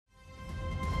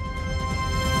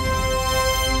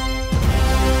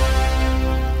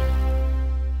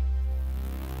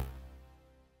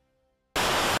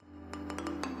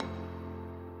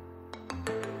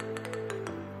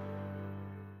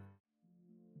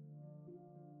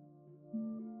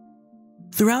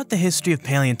Throughout the history of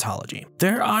paleontology,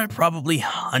 there are probably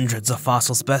hundreds of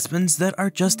fossil specimens that are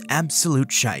just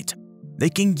absolute shite. They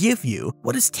can give you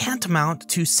what is tantamount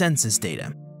to census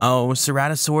data. Oh,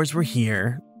 ceratosaurs were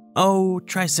here. Oh,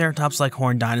 Triceratops-like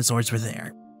horned dinosaurs were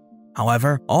there.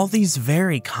 However, all these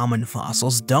very common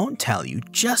fossils don't tell you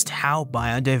just how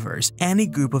biodiverse any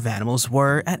group of animals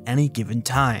were at any given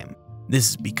time.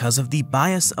 This is because of the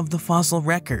bias of the fossil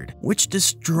record, which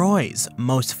destroys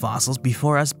most fossils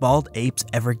before us bald apes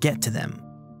ever get to them.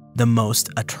 The most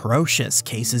atrocious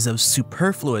cases of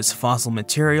superfluous fossil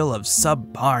material of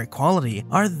subpar quality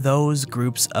are those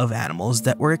groups of animals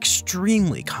that were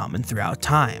extremely common throughout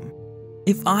time.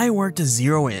 If I were to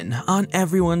zero in on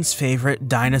everyone's favorite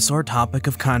dinosaur topic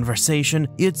of conversation,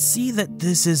 you'd see that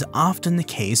this is often the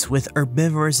case with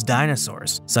herbivorous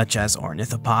dinosaurs, such as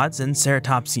ornithopods and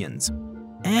ceratopsians.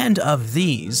 And of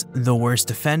these, the worst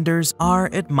offenders are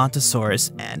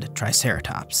Edmontosaurus and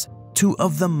Triceratops, two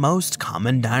of the most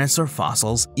common dinosaur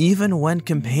fossils even when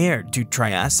compared to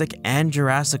Triassic and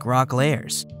Jurassic rock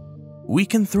layers. We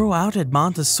can throw out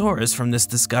Edmontosaurus from this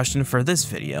discussion for this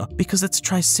video because it's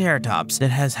Triceratops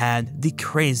that has had the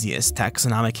craziest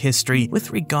taxonomic history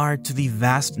with regard to the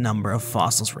vast number of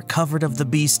fossils recovered of the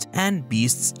beast and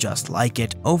beasts just like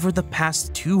it over the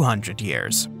past 200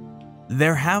 years.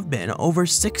 There have been over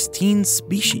 16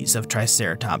 species of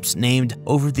Triceratops named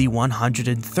over the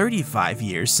 135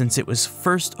 years since it was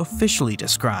first officially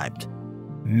described.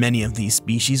 Many of these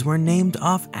species were named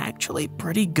off actually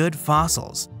pretty good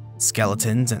fossils,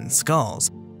 skeletons and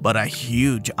skulls, but a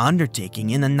huge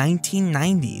undertaking in the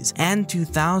 1990s and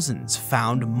 2000s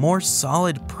found more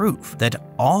solid proof that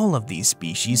all of these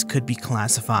species could be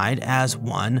classified as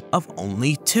one of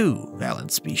only two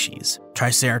valid species,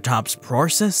 Triceratops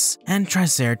prorsus and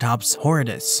Triceratops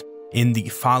horridus. In the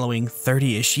following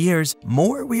 30-ish years,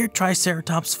 more weird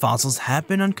Triceratops fossils have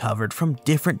been uncovered from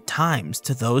different times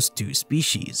to those two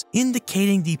species,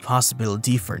 indicating the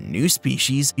possibility for new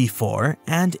species before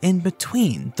and in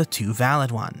between the two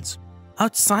valid ones.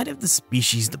 Outside of the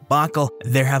species debacle,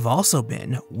 there have also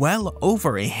been well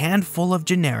over a handful of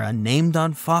genera named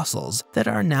on fossils that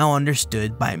are now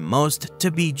understood by most to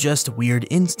be just weird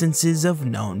instances of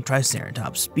known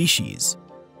Triceratops species.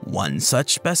 One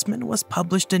such specimen was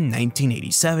published in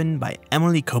 1987 by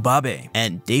Emily Kobabe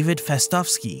and David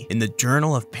Festovsky in the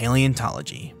Journal of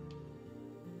Paleontology.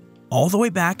 All the way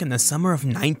back in the summer of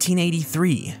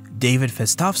 1983, David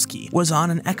Festovsky was on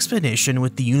an expedition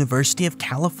with the University of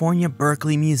California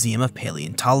Berkeley Museum of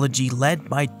Paleontology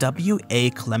led by W.A.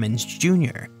 Clemens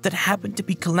Jr. that happened to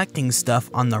be collecting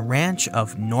stuff on the ranch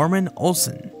of Norman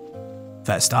Olson.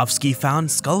 Festovsky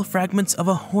found skull fragments of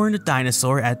a horned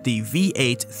dinosaur at the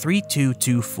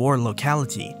V8-3224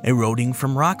 locality, eroding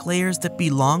from rock layers that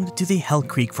belonged to the Hell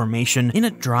Creek Formation in a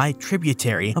dry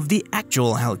tributary of the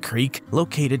actual Hell Creek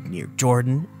located near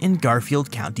Jordan in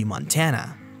Garfield County,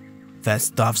 Montana.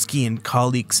 Festovsky and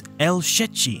colleagues L.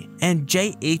 Shetchi and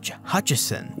J. H.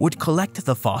 Hutchison would collect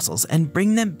the fossils and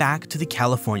bring them back to the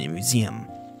California Museum.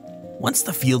 Once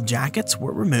the field jackets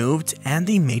were removed and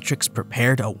the matrix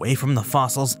prepared away from the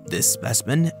fossils, this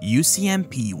specimen,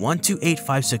 UCMP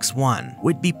 128561,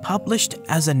 would be published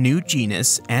as a new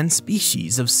genus and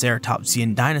species of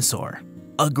ceratopsian dinosaur,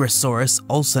 Ugrosaurus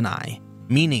olsoni,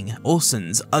 meaning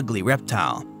Olson's ugly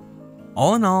reptile.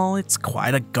 All in all, it's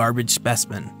quite a garbage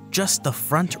specimen, just the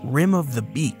front rim of the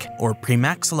beak or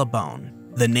premaxilla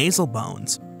bone, the nasal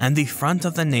bones, and the front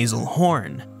of the nasal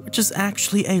horn, which is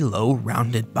actually a low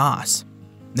rounded boss.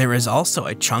 There is also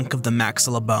a chunk of the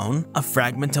maxilla bone, a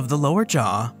fragment of the lower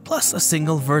jaw, plus a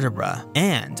single vertebra,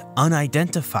 and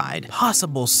unidentified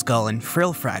possible skull and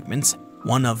frill fragments.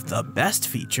 One of the best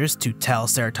features to tell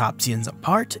ceratopsians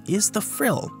apart is the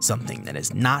frill, something that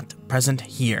is not present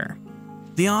here.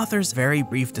 The author's very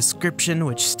brief description,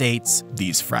 which states,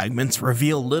 "These fragments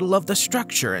reveal little of the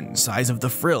structure and size of the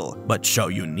frill, but show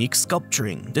unique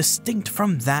sculpturing, distinct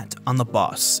from that on the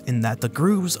boss, in that the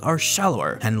grooves are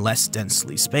shallower and less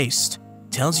densely spaced."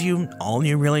 Tells you all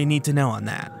you really need to know on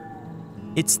that.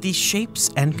 It's the shapes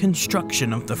and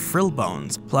construction of the frill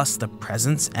bones, plus the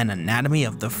presence and anatomy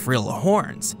of the frill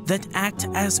horns, that act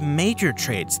as major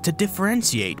traits to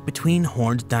differentiate between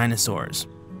horned dinosaurs.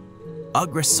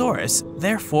 Ugrosaurus,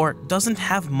 therefore, doesn't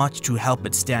have much to help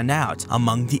it stand out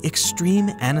among the extreme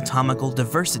anatomical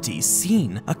diversity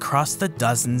seen across the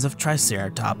dozens of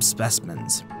Triceratops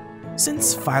specimens.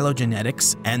 Since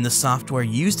phylogenetics and the software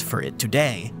used for it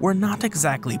today were not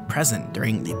exactly present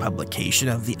during the publication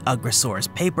of the Ugrosaurus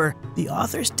paper, the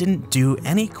authors didn't do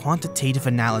any quantitative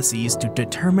analyses to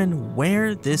determine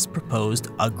where this proposed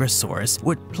Ugrosaurus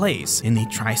would place in the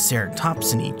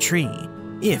Triceratopsini tree,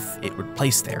 if it would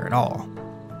place there at all.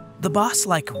 The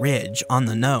boss-like ridge on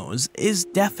the nose is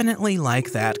definitely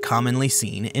like that commonly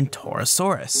seen in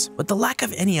Torosaurus, but the lack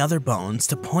of any other bones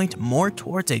to point more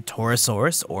towards a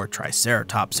Torosaurus or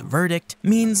Triceratops verdict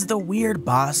means the weird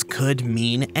boss could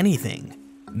mean anything.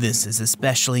 This is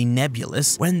especially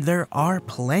nebulous when there are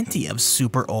plenty of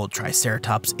super old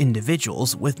Triceratops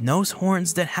individuals with nose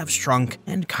horns that have shrunk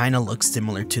and kinda look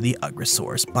similar to the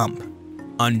Agrosaurus bump.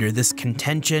 Under this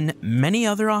contention, many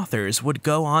other authors would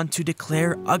go on to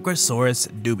declare Agrosaurus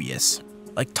dubious,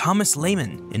 like Thomas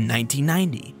Lehman in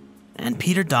 1990, and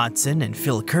Peter Dodson and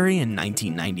Phil Curry in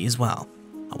 1990 as well.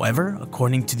 However,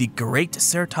 according to the great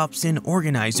ceratopsian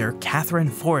organizer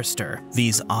Catherine Forrester,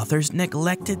 these authors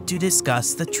neglected to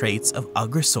discuss the traits of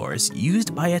Agrosaurus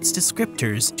used by its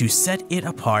descriptors to set it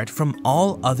apart from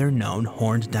all other known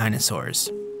horned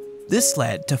dinosaurs. This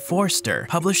led to Forster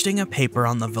publishing a paper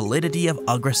on the validity of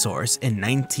Agrosaurus in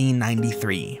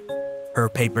 1993. Her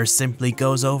paper simply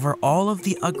goes over all of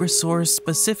the Agrosaurus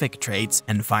specific traits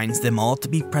and finds them all to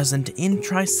be present in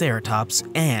Triceratops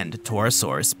and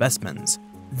Torosaurus specimens,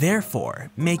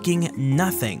 therefore making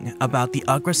nothing about the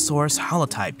Agrosaurus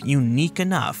holotype unique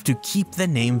enough to keep the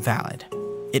name valid.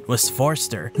 It was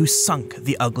Forster who sunk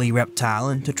the ugly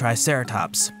reptile into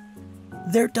Triceratops.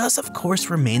 There does of course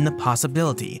remain the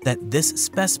possibility that this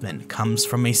specimen comes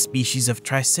from a species of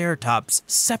Triceratops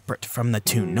separate from the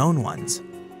two known ones,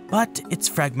 but its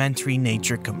fragmentary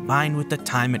nature combined with the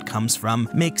time it comes from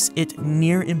makes it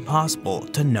near impossible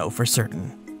to know for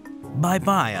certain. Bye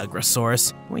bye,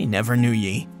 Agrosaurus, we never knew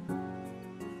ye.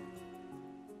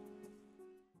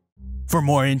 For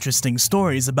more interesting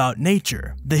stories about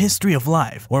nature, the history of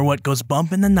life, or what goes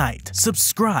bump in the night,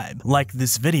 subscribe, like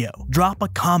this video, drop a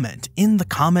comment in the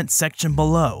comment section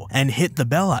below, and hit the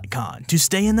bell icon to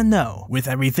stay in the know with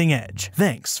everything Edge.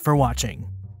 Thanks for watching.